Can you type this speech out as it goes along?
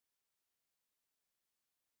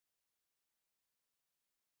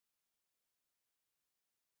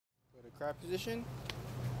Crab position.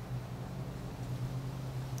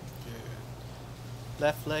 Good.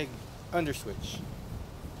 Left leg under switch.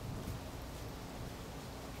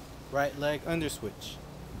 Right leg under switch.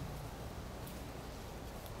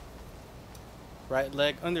 Right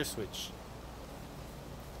leg under switch.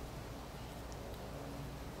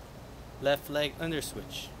 Left leg under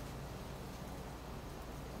switch.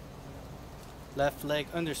 Left leg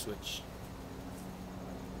under switch.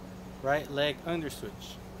 Right leg under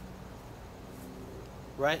switch.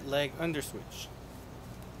 Right leg under switch.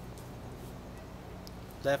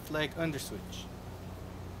 Left leg under switch.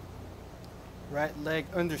 Right leg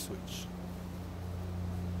under switch.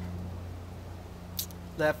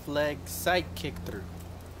 Left leg side kick through.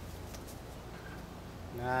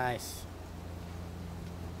 Nice.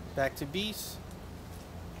 Back to beast.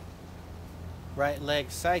 Right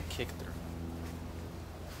leg side kick through.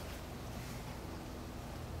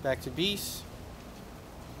 Back to beast.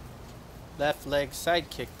 Left leg side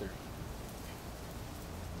kick through.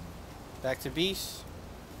 Back to beast.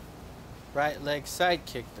 Right leg side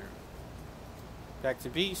kick through. Back to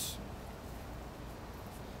beast.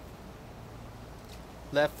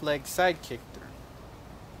 Left leg side kick through.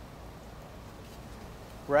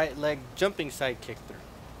 Right leg jumping side kick through.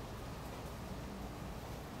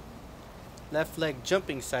 Left leg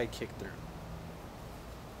jumping side kick through.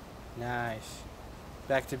 Nice.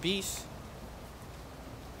 Back to beast.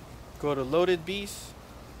 Go to loaded beast.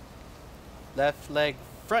 Left leg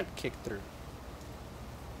front kick through.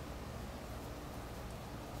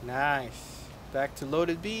 Nice. Back to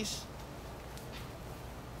loaded beast.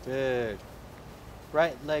 Good.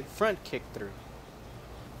 Right leg front kick through.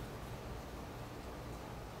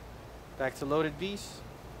 Back to loaded beast.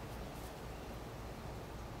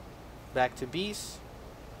 Back to beast.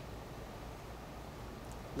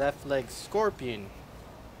 Left leg scorpion.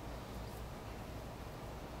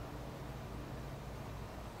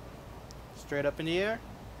 Straight up in the air.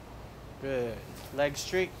 Good. Leg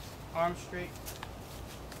straight, arm straight.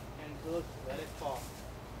 And good. Let it fall.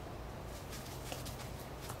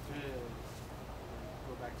 Good.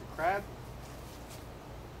 Go back to crab.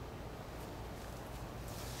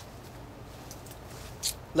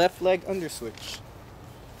 Left leg under switch.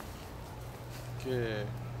 Good.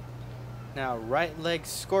 Now right leg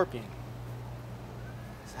scorpion.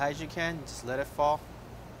 As high as you can, just let it fall.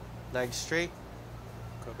 Leg straight.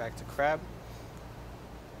 Go back to crab.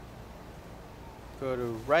 Go to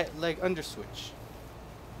right leg under switch.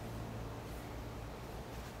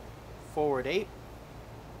 Forward 8.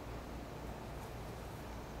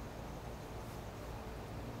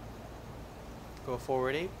 Go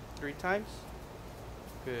forward 8 3 times.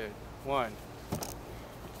 Good. 1.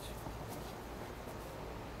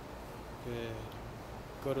 Good.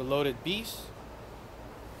 Go to loaded beast.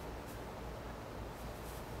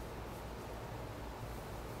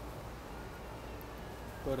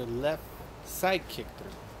 Go to left side kick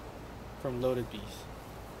through from loaded beast.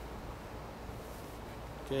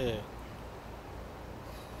 Good.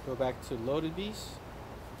 Go back to loaded beast.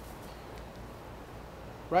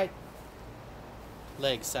 Right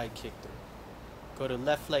leg side kick through. Go to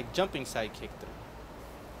left leg jumping side kick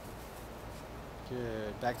through.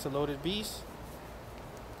 Good. Back to loaded beast.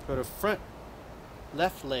 Go to front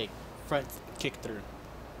left leg front kick through.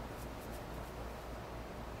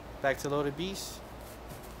 Back to loaded beast.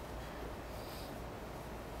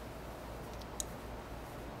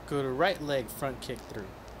 Go to right leg front kick through.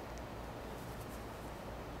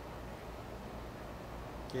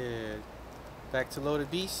 Good. Back to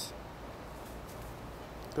loaded beast.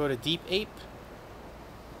 Go to deep ape.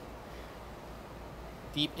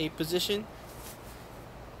 Deep ape position.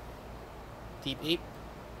 Deep ape.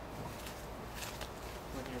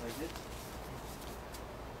 One here like this.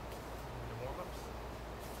 The warm-ups.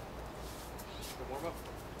 The warm-up.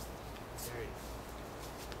 There you go.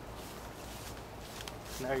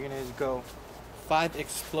 Now you're going to go 5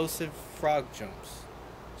 explosive frog jumps.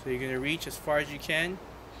 So you're going to reach as far as you can.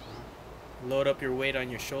 Load up your weight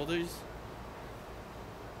on your shoulders.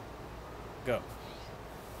 Go.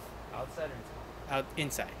 Outside or inside? Out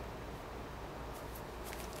inside.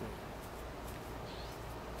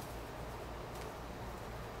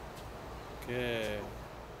 Good.